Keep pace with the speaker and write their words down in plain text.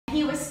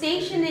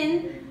stationed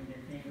in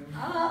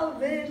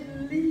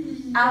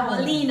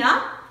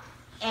Avellino,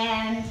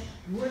 and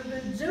with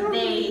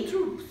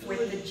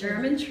the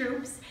German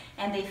troops,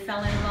 and they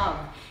fell in love.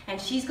 And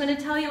she's going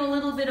to tell you a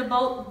little bit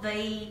about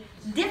the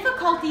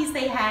difficulties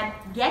they had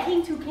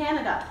getting to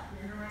Canada.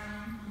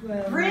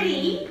 Well,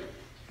 Britty,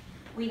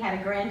 we had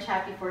a grand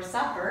chat before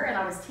supper, and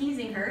I was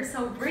teasing her.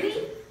 So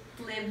Britty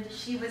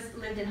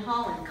lived in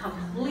Holland,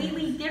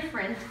 completely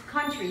different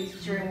countries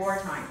during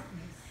wartime.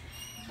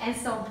 And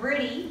so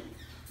Britty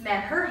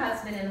met her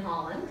husband in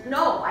Holland.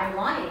 No, I'm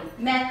lying.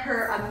 Met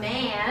a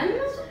man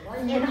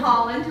in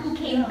Holland who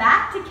came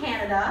back to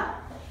Canada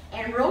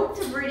and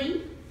wrote to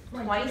Britty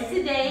twice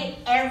a day,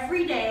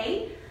 every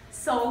day.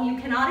 So you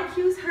cannot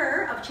accuse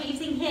her of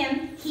chasing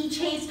him. He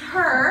chased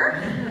her.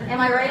 Am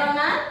I right on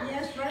that?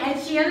 Yes, right.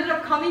 And she ended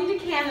up coming to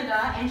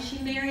Canada, and she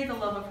married the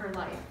love of her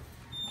life.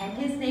 And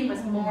his name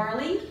was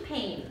Morley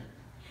Payne.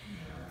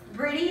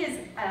 Britty is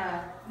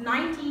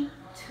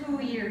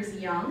 92 years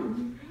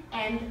young,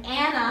 and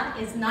Anna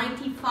is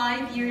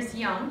 95 years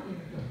young.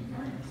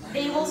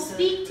 They will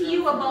speak to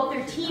you about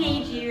their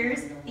teenage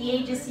years, the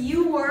ages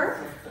you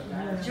were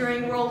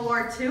during World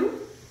War II.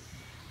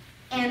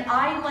 And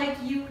I'd like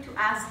you to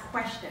ask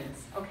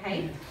questions,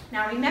 okay?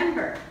 Now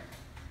remember,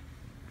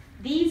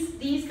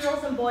 these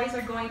girls and boys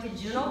are going to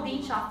Juno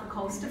Beach off the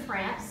coast of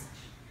France.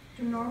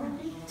 To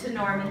Normandy? To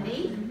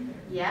Normandy,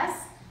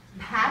 yes.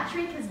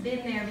 Patrick has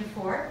been there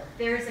before.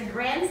 There's a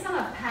grandson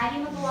of Patty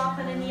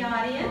McLaughlin in the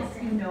audience.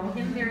 You know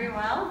him very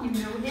well. You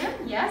knew him,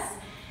 yes.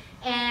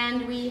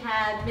 And we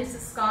had Mrs.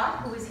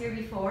 Scott, who was here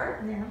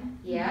before. Yeah.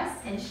 Yes,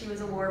 and she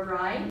was a war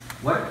bride.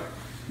 What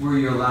were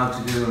you allowed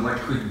to do and what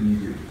couldn't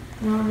you do?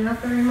 No, not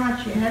very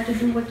much. You had to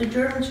do what the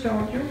Germans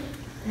told you,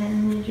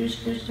 and you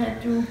just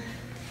had to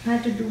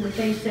do what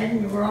they said,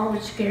 and you were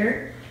always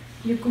scared.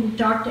 You couldn't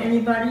talk to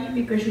anybody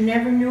because you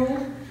never knew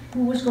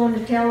who was going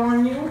to tell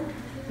on you,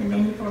 and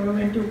then you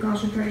went to a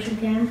concentration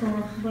camp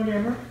or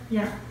whatever.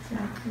 Yeah.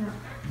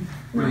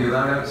 Were you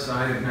allowed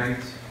outside at night?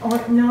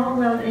 Oh no,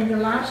 well, in the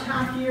last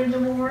half year of the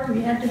war,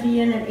 we had to be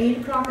in at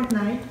 8 o'clock at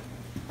night,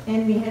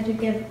 and we had to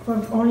go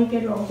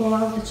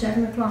out at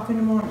 7 o'clock in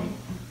the morning.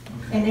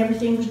 And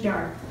everything was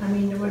dark. I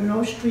mean, there were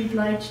no street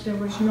lights, there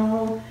was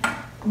no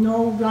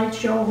light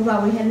show.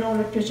 Well, we had no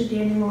electricity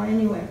anymore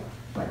anyway,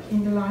 but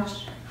in the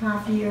last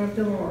half year of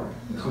the war.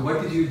 So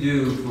what did you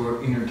do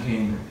for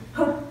entertainment?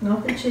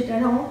 Nothing, sit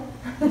at home.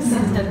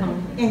 Sit at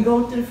home. And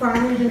go to the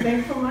farmers and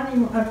beg for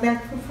money, beg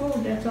for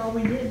food. That's all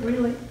we did,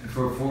 really.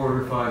 For 4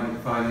 or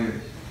 5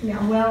 years? Yeah,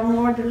 well,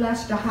 more or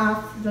less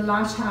the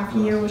last half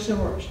year was the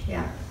worst.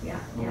 Yeah.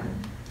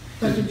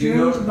 But the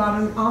Germans bought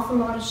an awful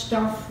lot of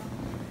stuff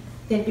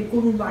that you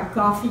couldn't buy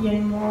coffee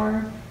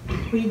anymore.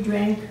 We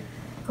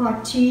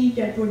got tea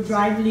that were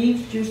dried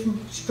leaves, just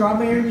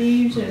strawberry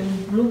leaves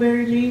and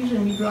blueberry leaves,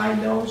 and we dried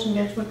those, and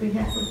that's what we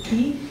had for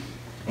tea.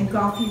 And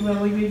coffee,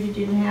 well, we really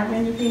didn't have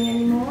anything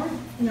anymore.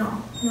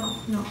 No.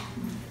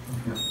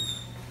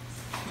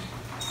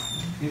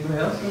 Anybody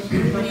else?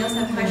 Anybody else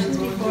have questions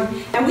before?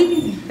 And we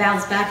can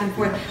bounce back and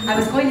forth. I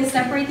was going to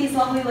separate these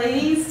lovely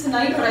ladies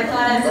tonight, but I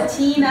thought as a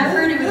team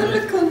effort, it was... Let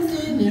it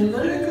continue.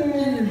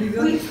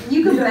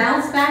 You can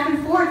bounce back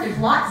and forth. There's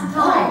lots of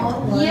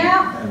time.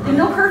 Yeah. There are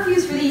no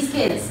curfews for these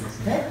kids.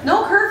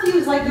 No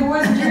curfews like there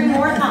was during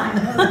wartime.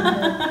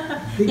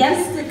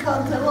 Yes?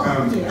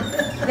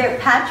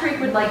 Patrick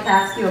would like to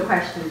ask you a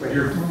question, Bridget.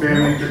 Your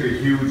family took a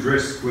huge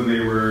risk when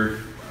they were...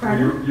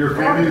 Your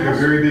family took a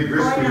very big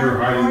risk when you were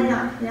hiding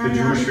the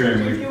Jewish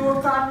family. If you were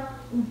caught,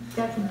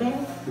 that's a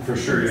bang. For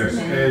sure, yes.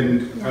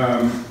 And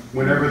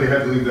whenever they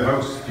had to leave the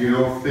house, do you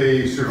know if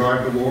they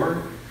survived the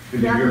war?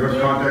 Did you ever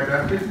contact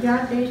after?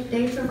 Yeah,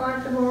 they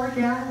survived the war,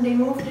 yeah. And they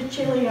moved to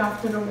Chile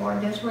after the war.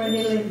 That's where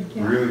they lived.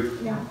 Yeah. Really?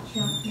 Yeah.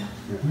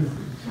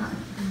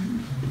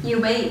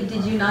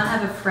 Did you not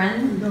have a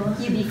friend?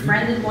 You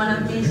befriended one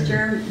of these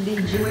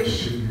the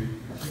Jewish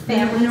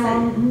families?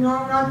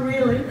 No, not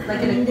really.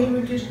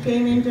 They just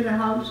came into the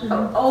house. And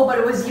but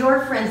it was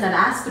your friends that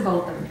asked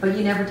about them, but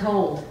you never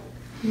told.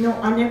 No,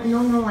 I never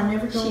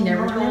told. She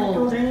never told. I never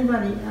told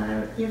anybody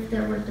if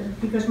there were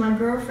because my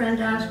girlfriend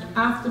asked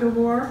after the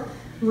war,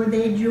 were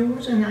they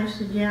Jews? And I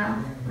said, yeah.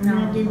 And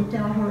I didn't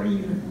tell her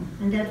even.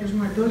 And that was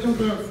my bosom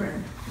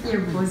girlfriend.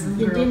 Your bosom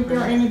girlfriend. You didn't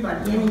tell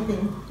anybody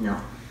anything. No.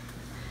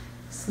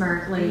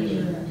 Smart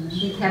lady.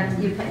 You kept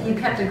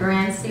a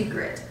grand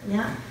secret.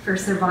 Yeah. For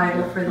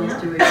survival for those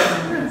Jewish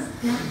families.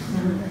 Yeah.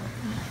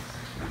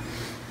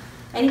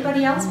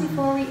 Anybody else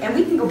before we? And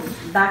we can go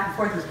back and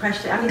forth with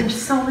questions. I mean, there's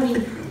so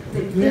many.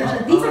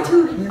 These are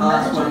two.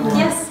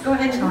 Yes, go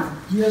ahead, Sean.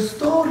 Your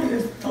story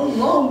is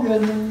longer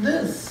than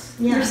this.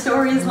 Yeah. Your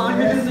story is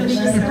longer than this. She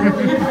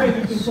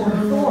separated in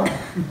 44.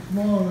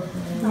 More.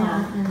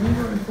 Yeah, and we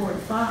were in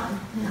 45.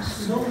 Yeah.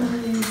 So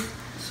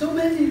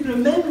many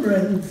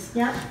remembrances.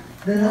 Yeah.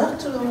 That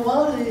after a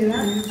while you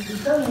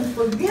don't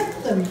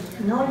forget them.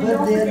 No, you but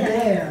don't they're forget.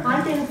 there.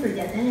 I didn't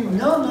forget anyway.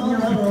 No. I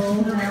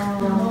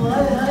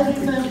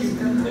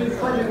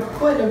remember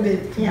quite a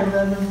bit. Yeah. But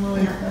I don't know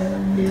if I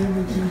will be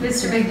able to.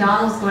 Mr.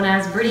 McDonald's going to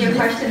ask Britty a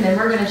question, then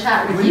we're going to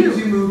chat with When you. did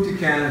you move to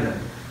Canada?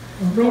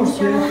 Of Went course,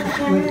 down yes. to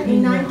Canada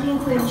in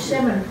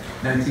 1947, and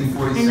I'm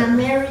 1947.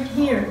 married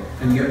here.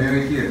 And you got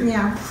married here.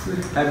 Yeah.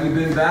 Have you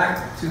been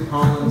back to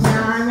Holland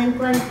Yeah, I since?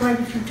 went quite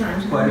a few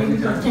times. Quite a few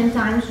Maybe times. 10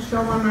 times or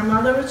so when my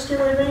mother was still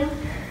living.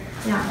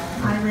 Yeah,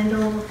 I went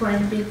over quite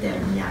a bit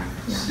then, yeah.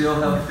 Yeah. Still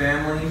have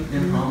family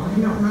in Holland?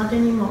 No, not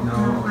anymore.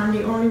 No. No, I'm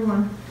the only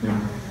one. Yeah.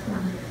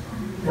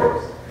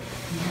 Yeah.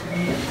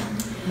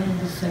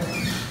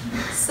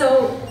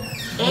 So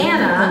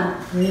Anna,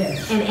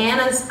 Yes. and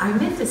Anna's, I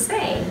meant to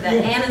say that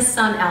Anna's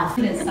son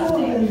Alfred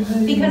someday,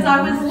 because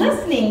I was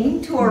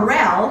listening to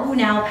Aurel, who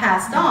now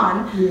passed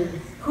on, Yes.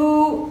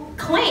 who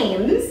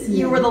claims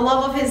you were the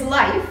love of his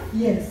life.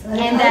 Yes.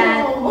 And that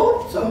I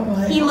hope so.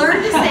 He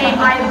learned to say,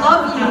 I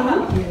love you,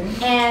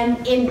 Yes.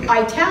 and in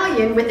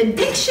Italian with a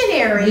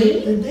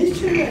dictionary The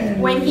dictionary.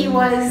 when he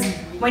was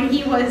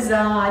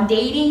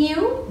dating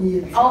you.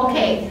 Yes.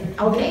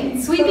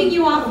 Okay, sweeping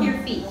you off your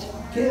feet.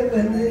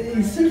 Kevin,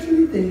 he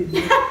certainly did.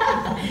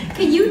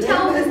 Can you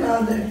tell Then us?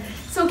 another.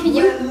 So can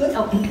you? Well,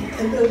 Oh,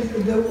 and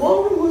the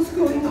war was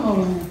going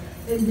on,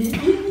 and the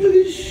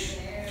English,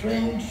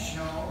 French,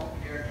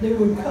 they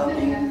were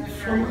coming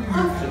from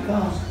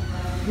Africa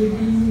with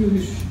the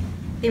English.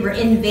 they were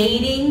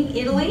invading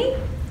Italy.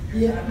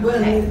 Yeah, well,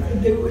 Okay.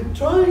 they were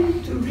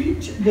trying to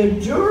reach the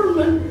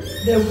German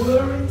that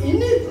were in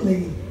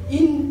Italy,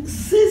 in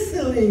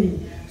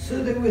Sicily.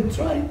 So they were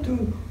trying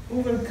to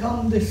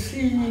overcome the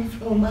sea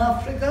from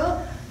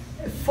Africa,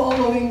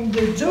 following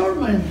the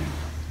German.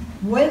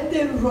 When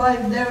they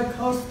arrived there, of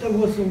course, there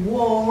was a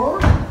war,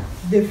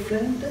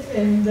 different,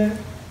 and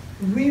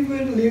we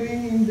were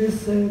living in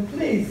this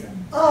place,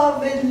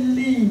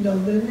 Avellino,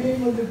 the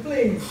name of the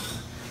place,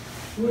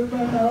 where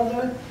my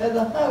mother had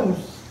a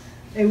house,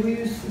 and we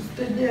used to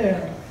stay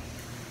there.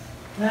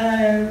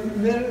 Very,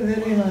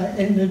 very nice.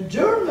 And the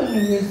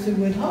German was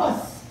with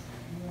us,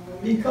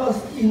 because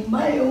in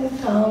my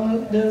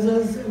hometown there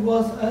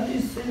was how do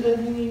you say that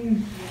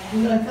in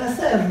a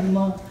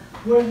caserma,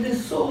 where the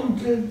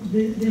soldiers,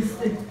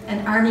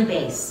 An army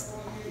base.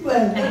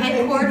 well, A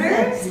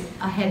headquarters? exactly.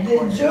 A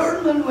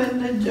headquarters.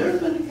 When the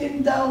German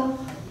came down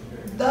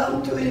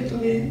to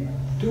Italy,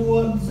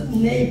 towards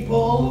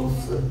Naples,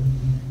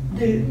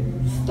 they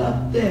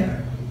stopped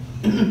there,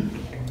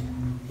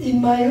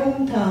 in my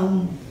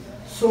hometown.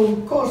 So,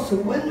 of course,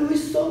 when we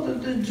saw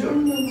that the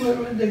Germans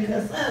were in the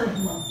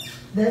caserma,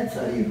 that's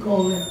how you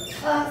call it,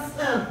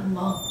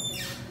 caserma.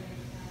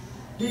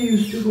 They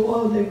used to go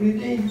out every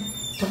day,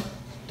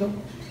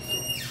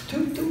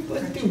 two by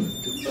two.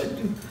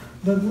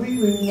 But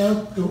we will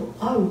not go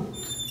out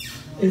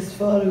as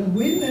far as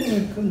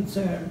women are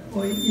concerned,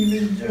 or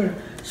even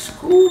Germans.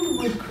 School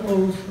would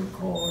close, of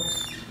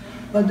course,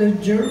 but the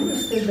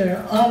Germans stayed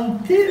there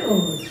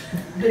until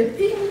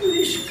the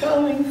English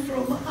coming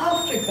from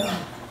Africa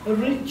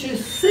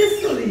reaches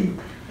Sicily,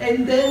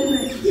 and then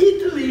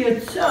Italy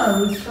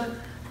itself.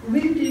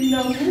 We did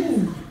not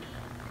move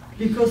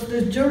because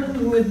the Germans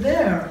were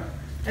there,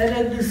 and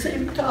at the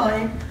same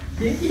time,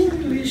 the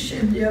English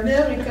and the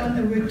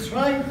Americans were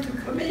trying to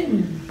come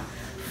in.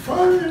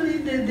 Finally,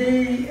 the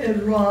day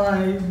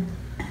arrived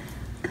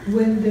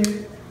when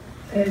they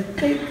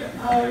take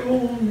our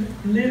own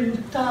little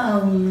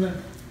town.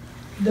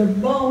 The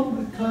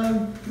bomb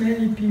came,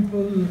 many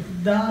people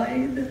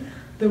died.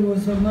 There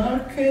was a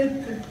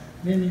market,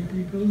 many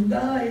people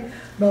died.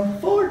 But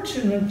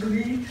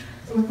fortunately,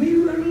 we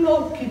were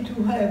lucky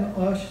to have,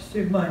 I should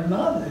say my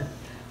mother,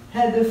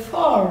 had a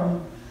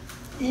farm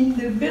in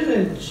the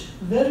village,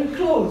 very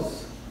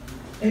close.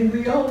 And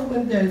we all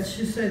went there.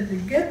 She said,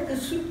 get the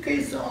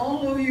suitcase,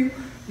 all of you,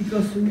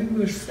 because we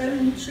were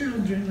 7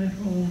 children at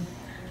home.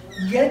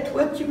 Get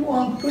what you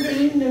want, put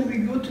it in, and we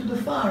go to the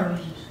farm.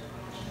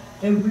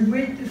 And we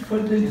waited for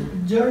the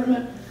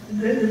German,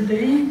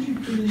 the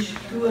English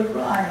to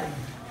arrive.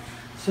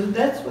 So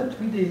that's what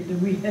we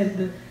did. We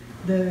had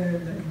the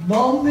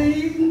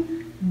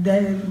bombing,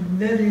 then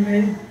very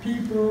many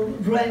people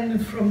ran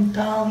from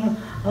town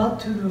out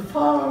to the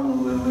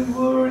farm where we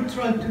were,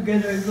 trying to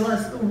get a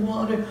glass of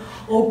water,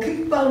 or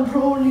keep on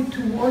rolling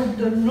toward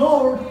the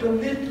north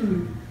of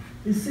Italy.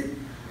 You see,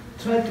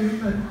 try to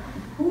remember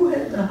who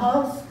had the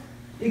house,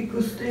 it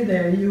could stay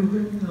there. You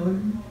know,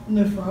 on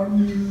the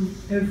farm, you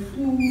have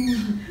food,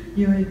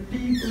 you had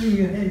people,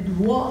 you had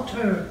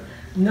water,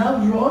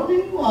 not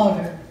running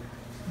water,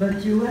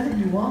 but you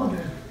had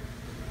water.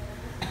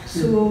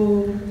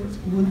 So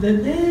the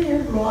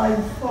day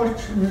arrived,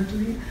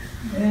 fortunately,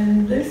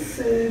 and this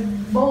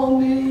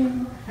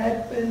bombing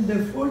happened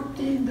the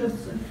 14th of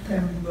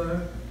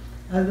September.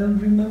 I don't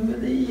remember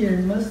the year,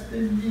 must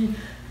have been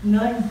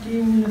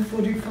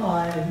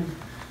 1945.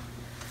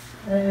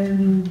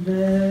 And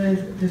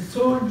the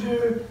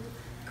soldier,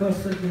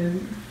 because the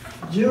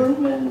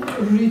German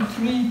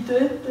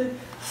retreated,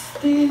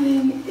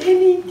 stealing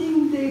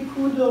anything they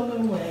could on the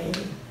way,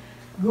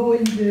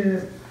 going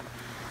to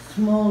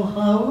small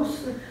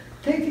house,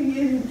 taking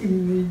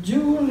anything,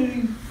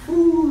 jewelry,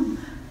 food,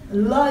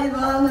 live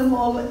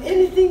animal,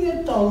 anything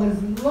at all,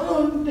 as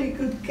long as they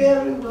could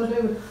carry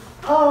whatever,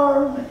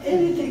 arm,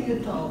 anything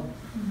at all.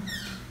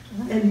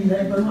 And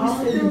but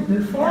we said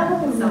before,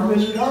 we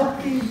were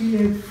lucky, we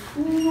had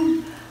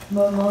food.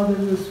 My mother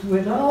was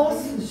with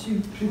us, she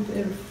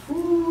prepared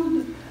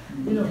food,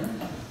 you know.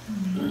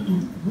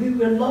 We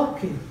were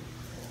lucky.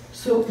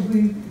 So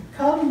we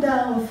come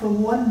down for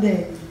one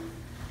day,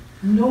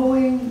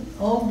 knowing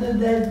all the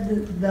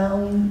dead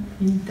down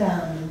in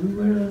town. We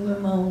were on the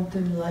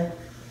mountain like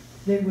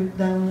they were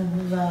down in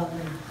the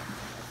valley.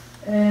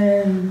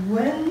 And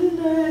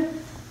when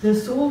the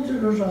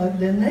soldier arrived,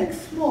 the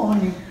next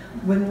morning,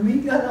 when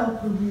we got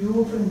up and we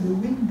opened the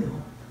window,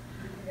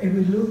 and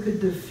we looked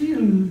at the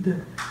field,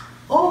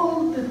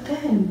 all the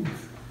tents,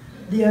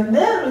 the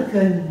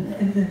American,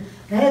 and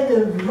had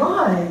a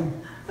ride,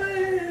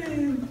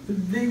 a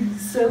big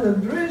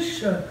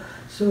celebration.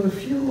 So a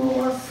few of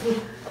us were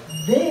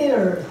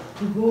there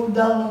to go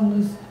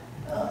down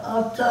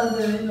outside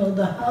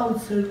the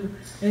house,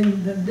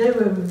 and they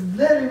were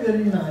very,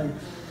 very nice.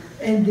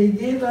 And they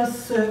gave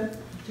us,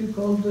 you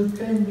call the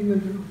candy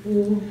with the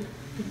whole...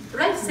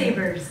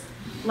 Lifesavers.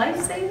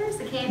 Lifesavers?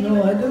 The candy?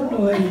 No, I don't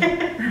know any.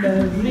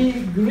 The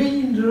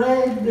green,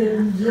 red,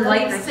 and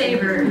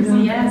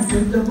Lifesavers, yes.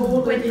 With the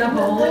hole in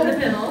the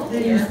middle.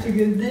 They used to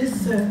get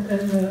this and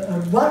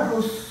a bar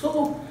of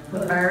soap.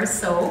 Bar of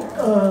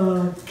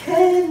soap.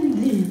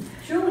 Candy.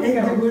 Chewing And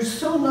gum. they were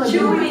so nice.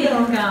 Chewing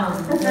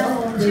gum.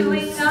 Oh, they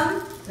Chewing was-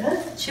 gum? Huh?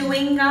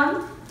 Chewing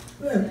gum?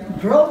 Well,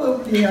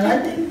 probably.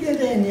 I didn't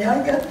get any.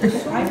 I got the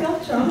soap. I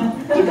got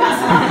some.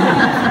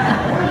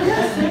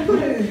 Yes, they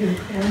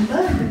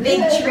could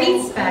Big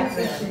treats back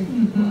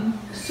then.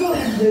 So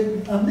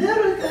the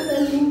American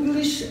and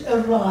English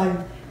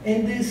arrived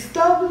and they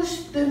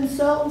established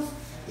themselves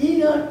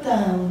in our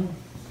town,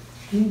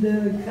 in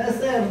the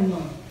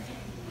caserma.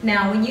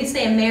 Now, when you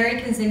say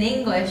Americans and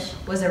English,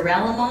 was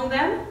Arel among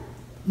them?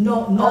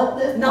 No, not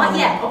that Not time.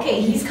 yet.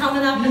 Okay, he's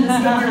coming up in the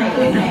story.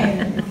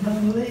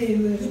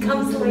 Okay. He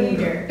comes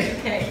later.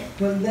 Okay.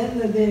 Well,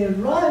 then they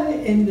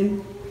arrived and they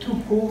took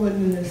over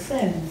in a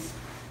sense.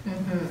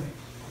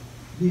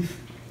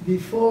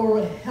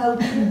 Before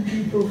helping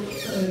people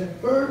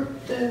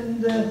hurt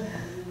and,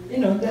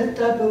 that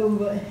type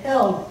of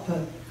help.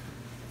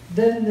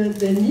 Then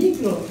the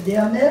Negro, the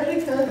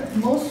American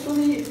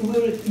mostly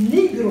were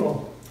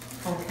Negro.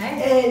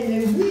 Okay.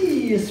 And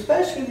we,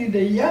 especially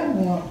the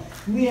young one,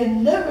 we had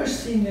never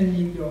seen a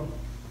Negro.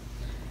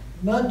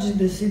 Imagine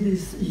they see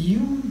this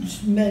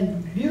huge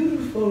men,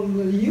 beautiful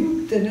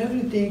youth and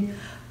everything,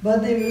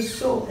 but they were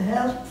so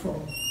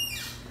helpful.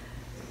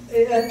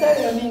 I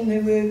tell you,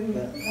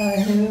 I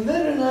have a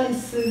very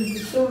nice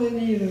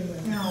souvenir of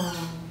them. No.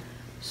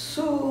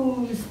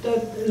 So we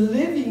started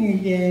living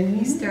again.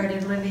 You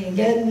started living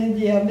again.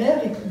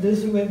 Then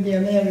this were the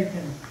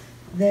American.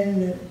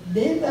 Then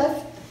they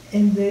left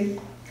and the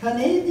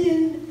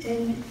Canadian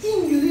and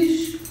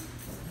English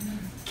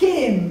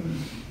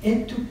came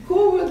and took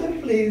over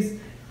the place,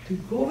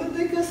 took over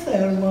the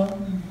caserma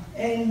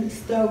and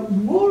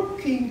started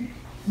working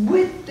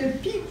with the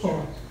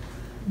people.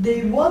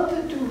 They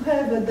wanted to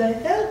have the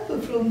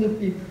help from the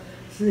people.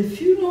 So if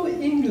you know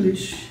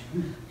English,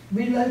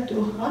 we like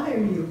to hire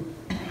you.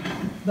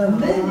 But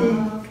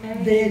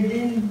many, they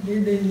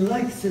didn't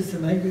like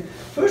system language.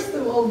 First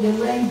of all, the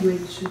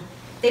language.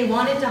 They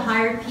wanted to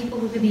hire people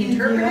who could be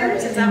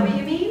interpreters? Is that what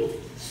you mean?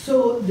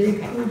 So they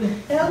could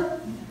help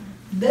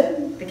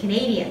them The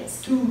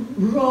Canadians. to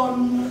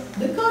run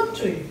the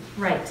country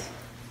Right.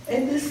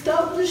 and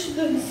establish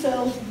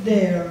themselves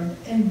there.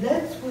 And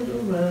that's what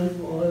Arel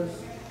was.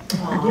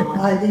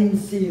 I didn't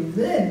see him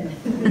then,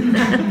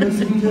 because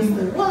he just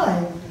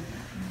arrived.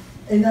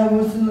 And I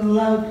wasn't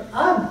allowed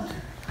out.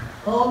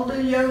 All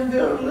the young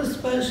girls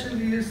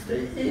especially used to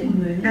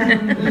in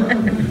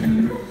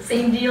there.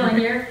 Same deal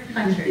in your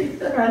country.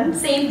 Pardon?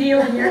 Same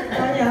deal in your Oh,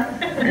 country.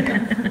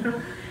 yeah.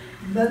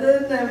 But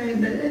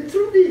then,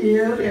 through the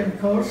year, of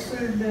course,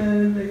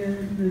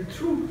 the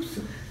troops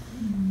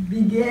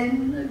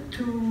began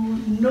to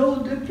know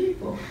the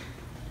people,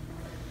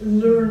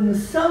 learn.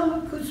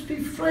 Some could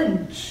speak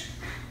French,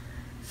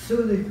 so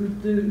they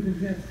could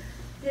do.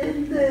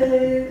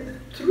 And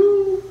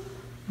through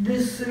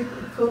this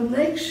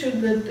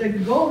connection that the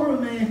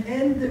government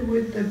had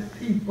with the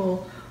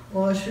people,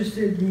 or I should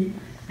say the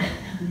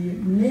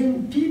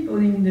main people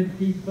in the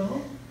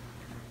people,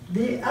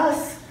 they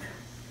asked.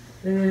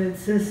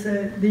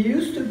 They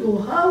used to go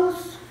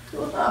house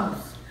to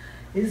house.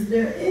 Is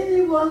there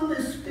anyone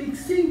that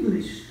speaks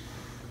English?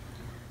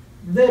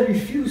 Very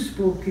few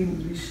spoke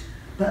English,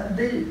 but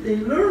they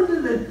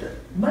learned that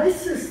my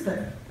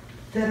sister,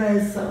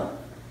 Teresa,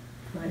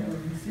 my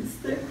only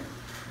sister,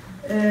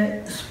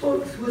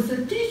 was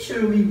a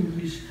teacher of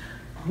English.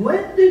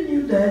 When they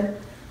knew that,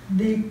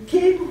 they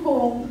came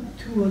home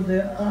to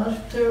the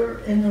Arthur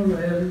and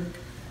Arel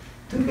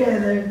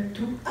together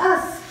to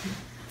ask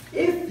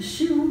if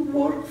she would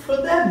work for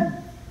them.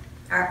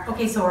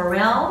 Okay, so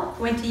Arel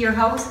went to your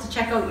house to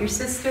check out your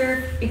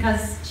sister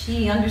because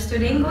she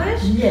understood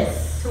English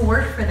Yes. to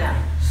work for them.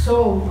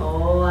 So,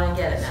 Oh, I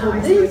get it now. so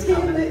I see they what's came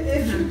coming.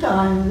 every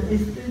time.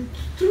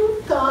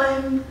 Through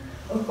time,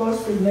 of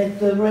course, they met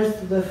the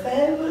rest of the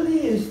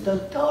family and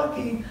started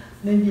talking.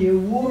 maybe a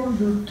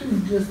word or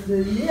two, just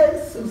a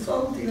yes or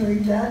something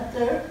like that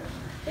there.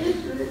 And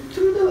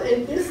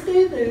they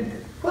stayed there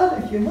quite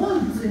a few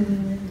months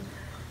in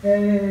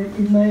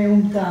my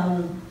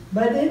hometown.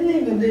 But the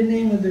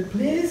name of the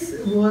place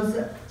was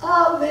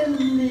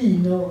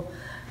Avellino.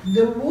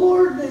 The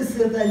word is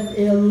like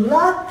a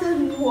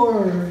Latin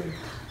word,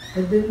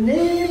 the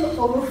name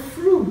of a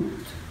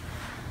fruit.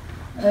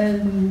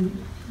 And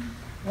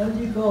how do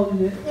you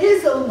call it?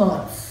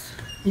 Hazelnuts.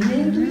 In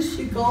English,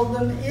 you call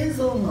them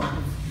hazelnuts.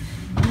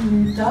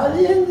 In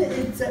Italian,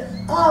 it's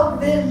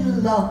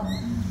Avella,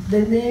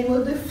 the name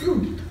of the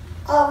fruit.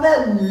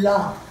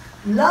 Avella,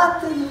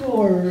 Latin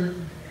word.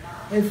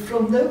 And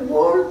from the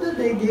word,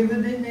 they gave the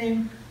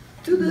name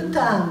to the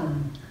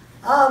town.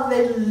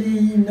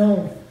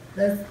 Avellino.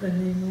 That's the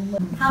name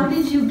of my... How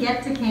did you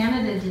get to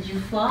Canada? Did you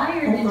fly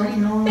or did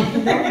you? No, not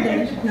in those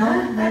days. No,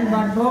 went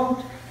by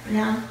boat.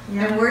 Yeah,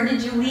 yeah. And where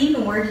did you leave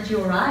and where did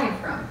you arrive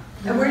from?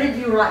 And where did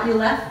you arrive? You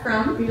left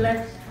from? We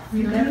left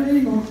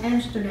from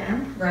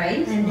Amsterdam,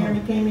 Right. and then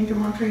we came into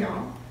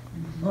Montreal.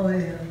 Oh,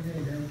 yeah, I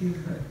give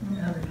her.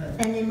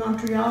 And in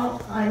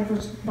Montreal, I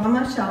was by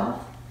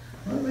myself,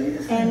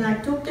 and I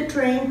took the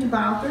train to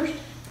Bathurst.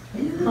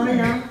 Oh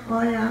yeah.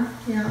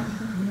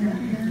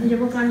 And they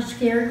were kind of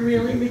scared,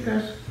 really,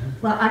 because,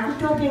 well, I could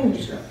talk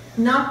English,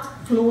 not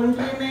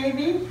fluently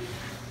maybe,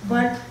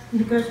 but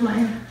because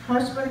my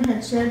husband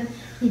had said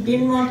he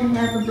didn't want to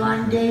have a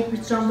blind date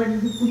with somebody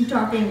who couldn't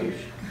talk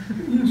English.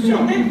 So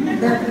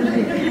that was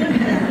it.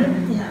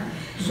 Yeah.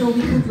 So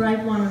we could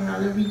write one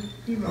another.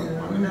 We wrote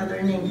one another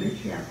in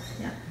English. Yeah.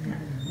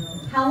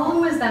 How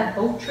long was that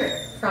boat trip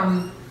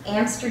from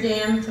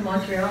Amsterdam to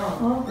Montreal?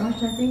 Oh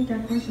gosh, I think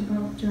that was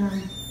about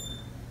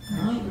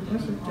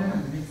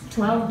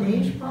 12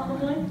 days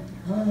probably.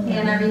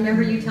 And I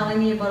remember you telling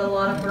me about a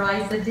lot of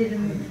brides that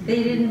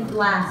didn't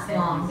last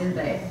long, did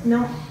they?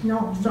 No.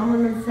 Some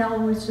of them fell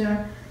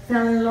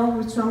in love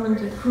with some of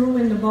the crew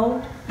in the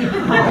boat. They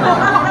didn't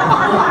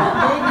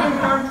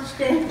want to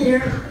stay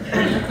here.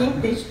 I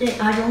think they stayed,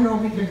 I don't know,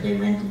 because they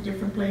went to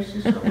different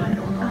places, so I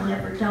don't know, I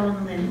never tell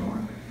them anymore.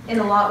 And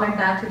a lot went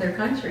back to their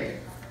country.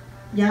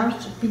 Yeah,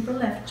 so people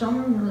left, some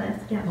of them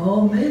left, yeah.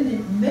 Oh,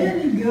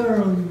 many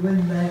girls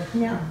went back.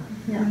 Yeah.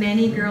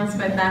 Many girls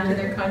went back to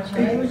their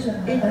country. It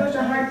was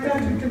a hard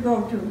country to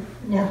go to,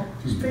 yeah.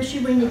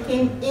 Especially when you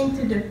came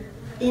into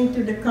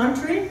the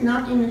country,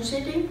 not in the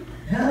city.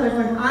 Because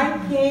when I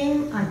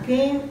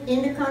came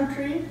in the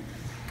country,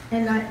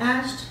 and I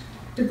asked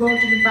to go to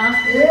the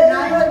bathroom at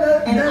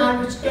night, and I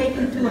was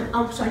taken to an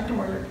outside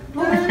toilet.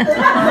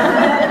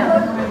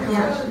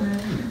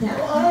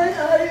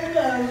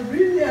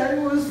 I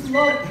was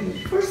lucky.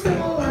 First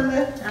of all, I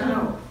left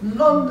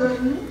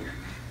London.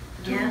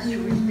 Yes,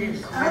 who is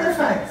this?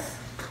 Halifax.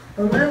 A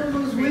man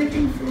was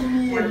waiting for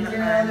me in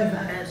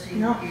Halifax.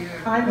 No,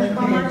 I was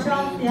by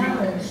myself,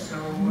 yeah.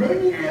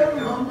 Many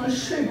girls on the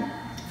ship.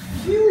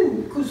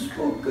 Few could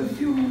speak a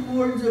few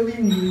words of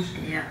English.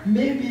 Yeah.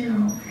 Maybe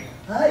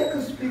I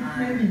could speak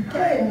maybe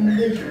 10,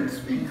 they should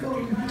speak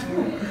only 2.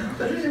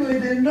 But anyway,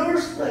 the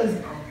nurse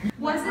says,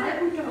 I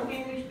could talk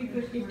English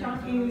because they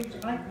taught English.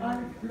 I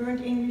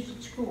learned English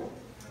at school.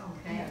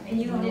 Okay. And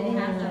you didn't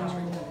have that.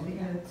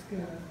 That's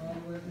good.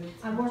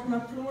 I was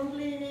not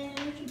fluently in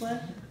English,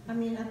 but I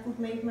mean, I could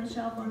make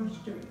myself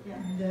understood.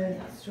 Yeah.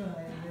 That's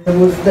right. I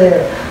was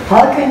there.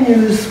 How can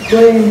you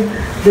explain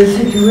the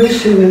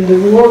situation when the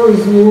war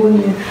is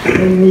going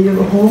and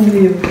you're home,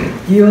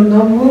 you're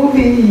not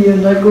moving, you're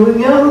not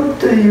going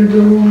out,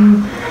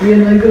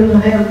 you're not going to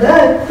have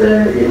that,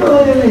 you know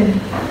what I mean?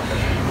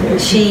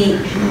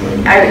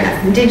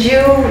 Did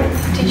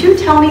you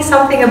tell me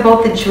something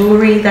about the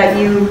jewelry that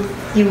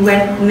you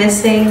went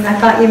missing? I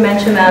thought you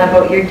mentioned that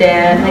about your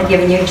dad had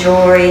given you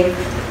jewelry.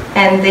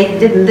 And they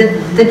did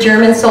the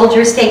German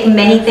soldiers take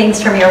many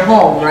things from your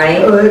home, right?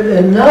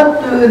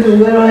 Not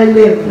where I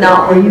live.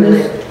 Not where you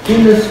live.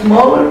 In a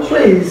smaller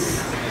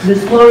place, the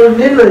smaller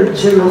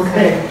village.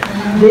 Okay.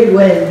 They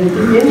went with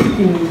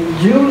anything,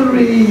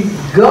 jewelry,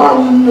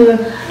 gun,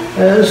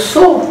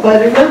 soap. I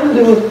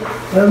remember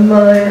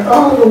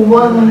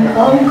one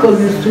uncle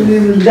used to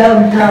live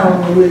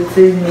downtown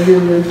within the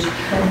village,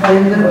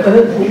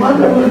 and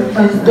one of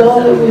his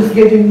daughter was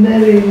getting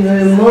married in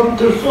a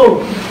month or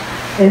so.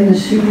 And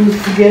she was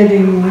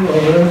getting a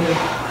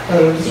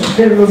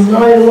pair of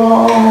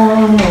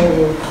nylon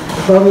or a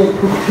bottle of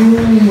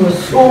perfume or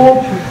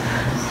soap.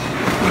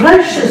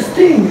 Precious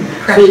thing.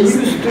 Precious. So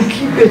you used to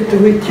keep it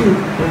with you.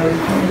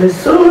 The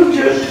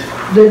soldiers,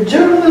 the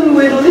Germans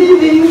were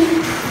leaving.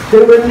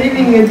 They were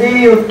leaving a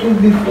day or two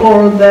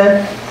before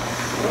that.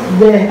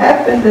 They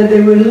happened that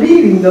they were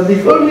leaving, but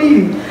before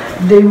leaving,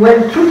 they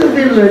went through the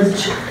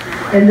village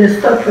and they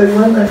stopped at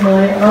one of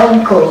my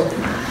uncles.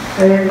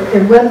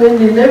 It went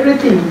in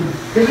everything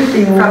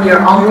From your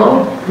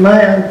uncle?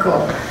 My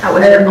uncle. That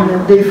was your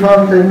uncle. They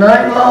found the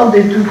nylon,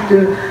 they took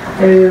the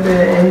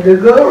And the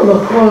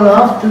girl called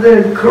after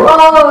them,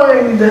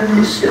 crying that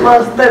she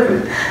lost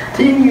everything.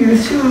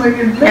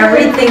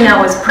 Everything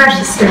that was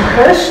precious to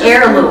her.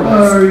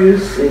 Heirlooms. You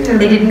see.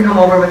 They didn't come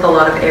over with a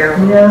lot of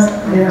heirlooms.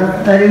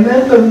 Yeah. I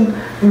remember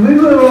we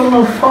were on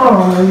a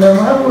farm and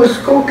I was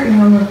cooking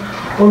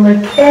on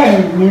a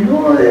can, you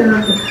know,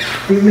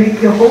 they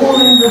make a hole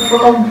in the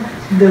front,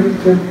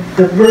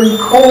 the burnt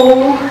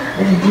coal,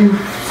 and you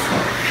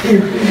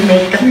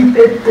keep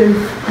it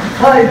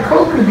high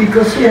cooking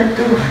because you had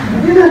to,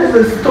 you didn't have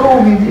a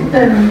stove, you didn't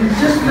have, you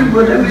just do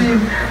whatever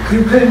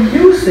you can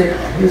use it,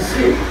 you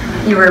see.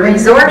 You were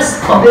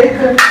resourceful.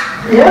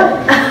 Yeah.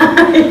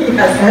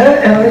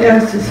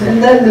 Yes.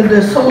 And then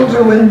the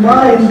soldier went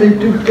by and they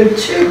took the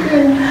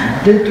chicken,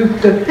 they took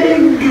the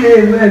pig,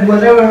 and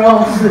whatever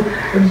else,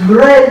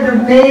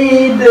 bread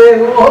made,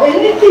 or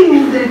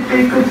anything that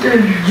they could,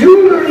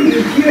 jewelry,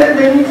 if you had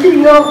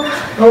anything else,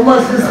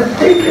 almost as a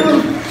take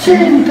your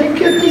chain, take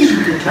your things,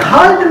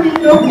 hide them in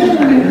the hole,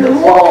 in the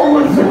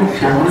wall.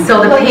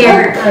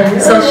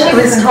 So she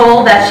was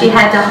told that she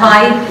had to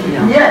hide.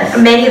 Yes.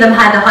 Many of them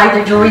had to hide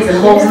their jewelries in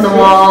holes in the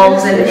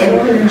walls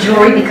and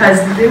jewelry because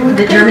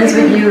the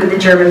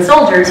German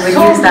soldiers would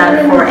use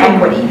that for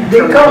equity,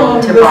 for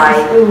money to buy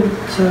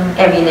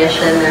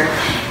ammunition.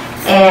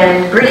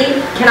 And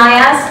Brittany, can I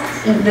ask,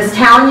 this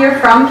town you're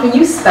from, can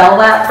you spell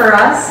that for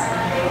us?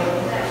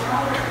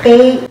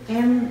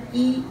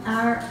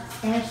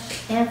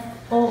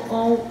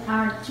 Amersfoort.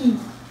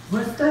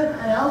 What's that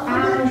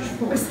alphabet?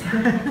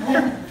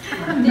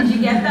 Did you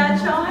get that,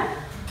 Sean?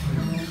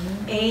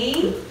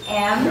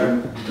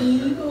 Amersfoort.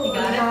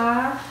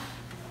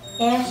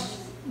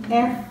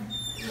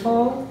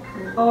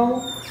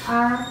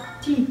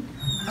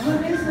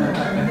 What is that?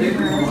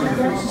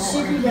 That's a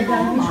city that I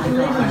used to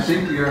live I in.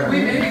 think you're. We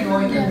may be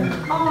going in.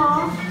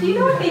 Aw, do you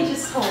know what they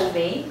just told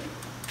me?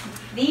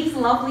 These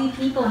lovely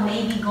people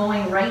may be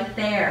going right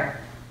there.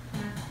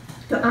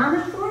 To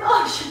Amersfoort?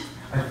 Oh,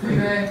 I think.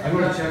 I'm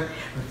gonna check.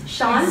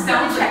 Sean's It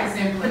gonna sounds like check. the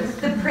same place.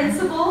 The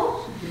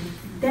principal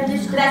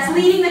That's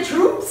leading the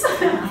troops,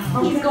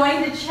 he's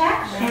going to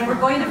check, and we're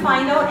going to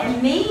find out,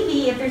 and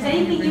maybe if there's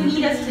anything you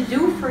need us to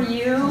do for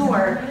you,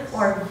 or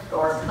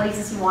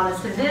places you want us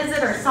to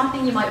visit, or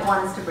something you might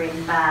want us to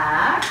bring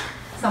back,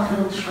 some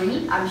little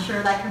treat, I'm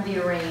sure that can be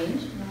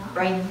arranged.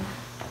 Right?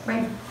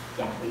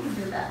 Yeah, we can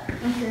do that.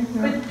 Okay.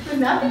 Wouldn't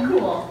that be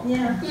cool?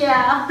 Yeah.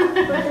 Yeah.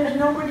 But there's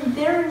nobody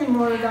there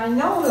anymore that I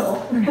know though.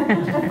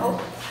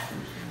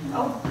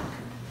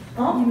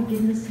 Oh. You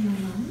give me some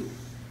money?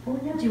 Oh,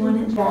 yeah. Do you want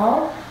it?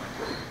 Ball.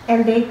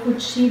 And they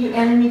could see the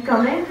enemy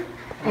coming.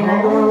 And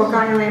I don't know what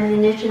kind of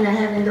ammunition they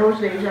had in those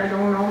days. I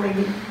don't know,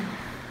 maybe.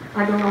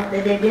 I don't know if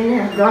they didn't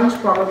have guns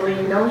probably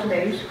in those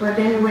days. But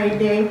anyway,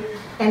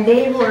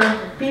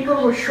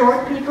 people were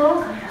short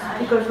people.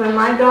 Because when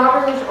my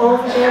daughter was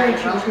over there and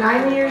she was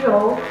 9 years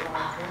old,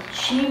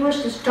 she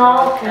was as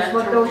tall as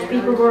what those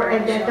people were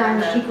at that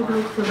time. She could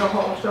look through the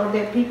hole. So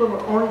that people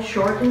were only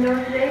short in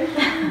those days.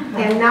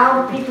 And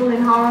now the people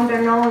in Holland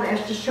are known as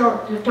the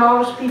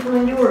tallest people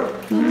in Europe.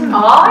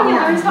 Oh, you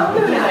learned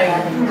something new.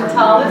 The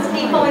tallest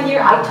people in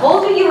Europe. I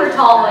told you were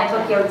tall when I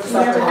took you out to Yeah,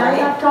 supper but I'm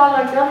today. not tall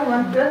like the other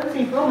ones, the other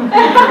people.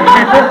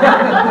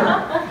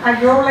 I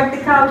grow like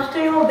the cow's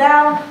tail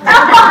down.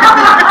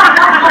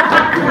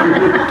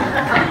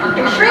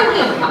 You're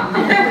shrinking.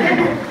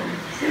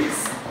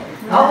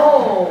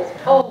 Oh,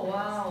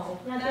 wow.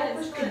 Now that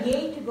was the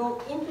gate to go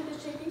into the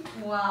city.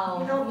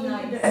 Wow,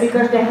 nice.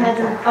 Because they had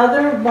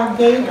one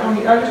gate on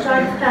the other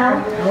side of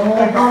town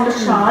and on the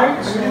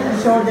sides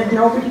so that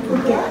nobody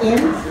could get in.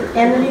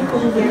 Emily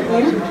couldn't get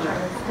in.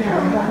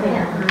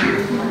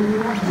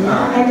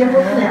 And there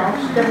were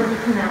canals.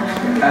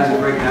 As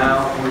of right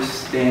now, we're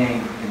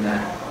staying in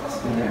there.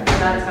 In that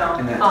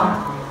town.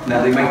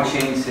 Now they might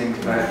change things,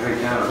 but right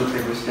now it looks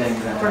like we're staying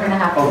in that. We're gonna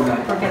have to.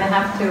 Overnight. We're gonna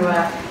have to.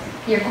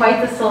 You're quite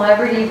the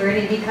celebrity,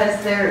 Bertie,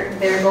 because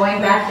they're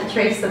going back to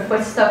trace the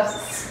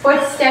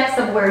footsteps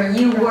of where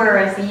you were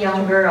as a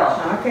young girl.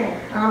 Okay,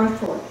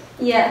 Amersfoort.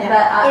 Yeah, In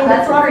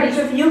that's the province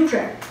pretty. of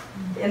Utrecht.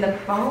 In the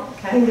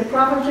okay. In the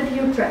province of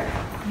Utrecht.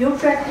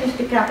 Utrecht is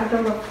the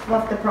capital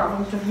of the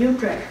province of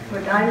Utrecht.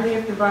 But I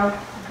lived about,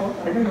 I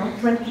don't know,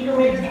 20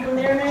 kilometers from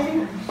there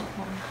maybe.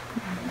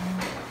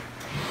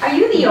 Are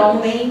you the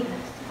only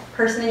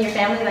person in your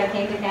family that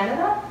came to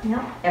Canada? No.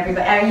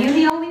 Everybody. Are you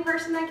the only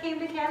person that came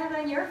to Canada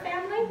in your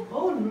family?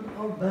 Oh,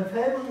 my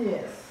family,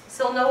 yes.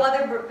 So no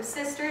other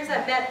sisters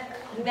that met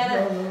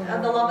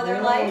the love of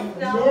their life?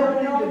 No?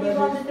 Nobody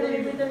wanted to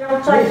live with an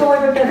outside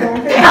toilet at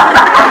home.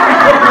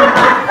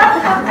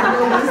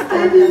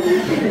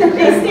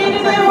 They stayed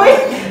in their way.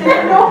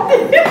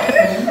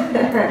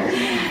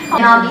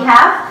 And on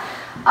behalf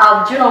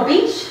of Juno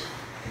Beach,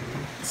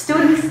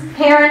 students,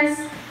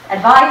 parents,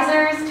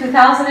 advisors,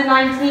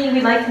 2019,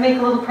 we'd like to make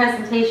a little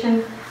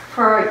presentation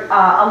for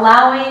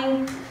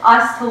allowing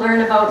us to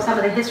learn about some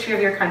of the history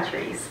of your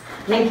countries.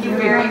 Thank you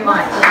very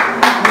much.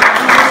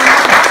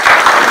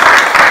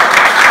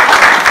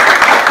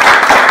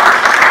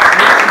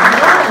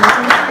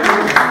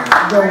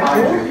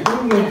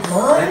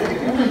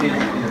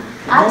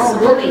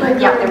 Absolutely.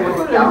 Yeah, they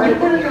will.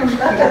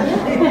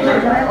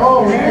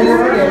 Oh,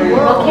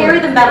 We'll carry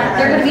them back.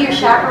 They're going to be your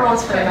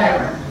chaperones for the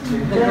night. The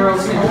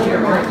girls in here.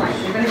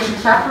 They're going to be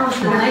chaperones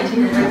for the night.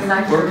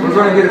 We're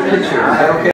going to get a picture. Is that okay?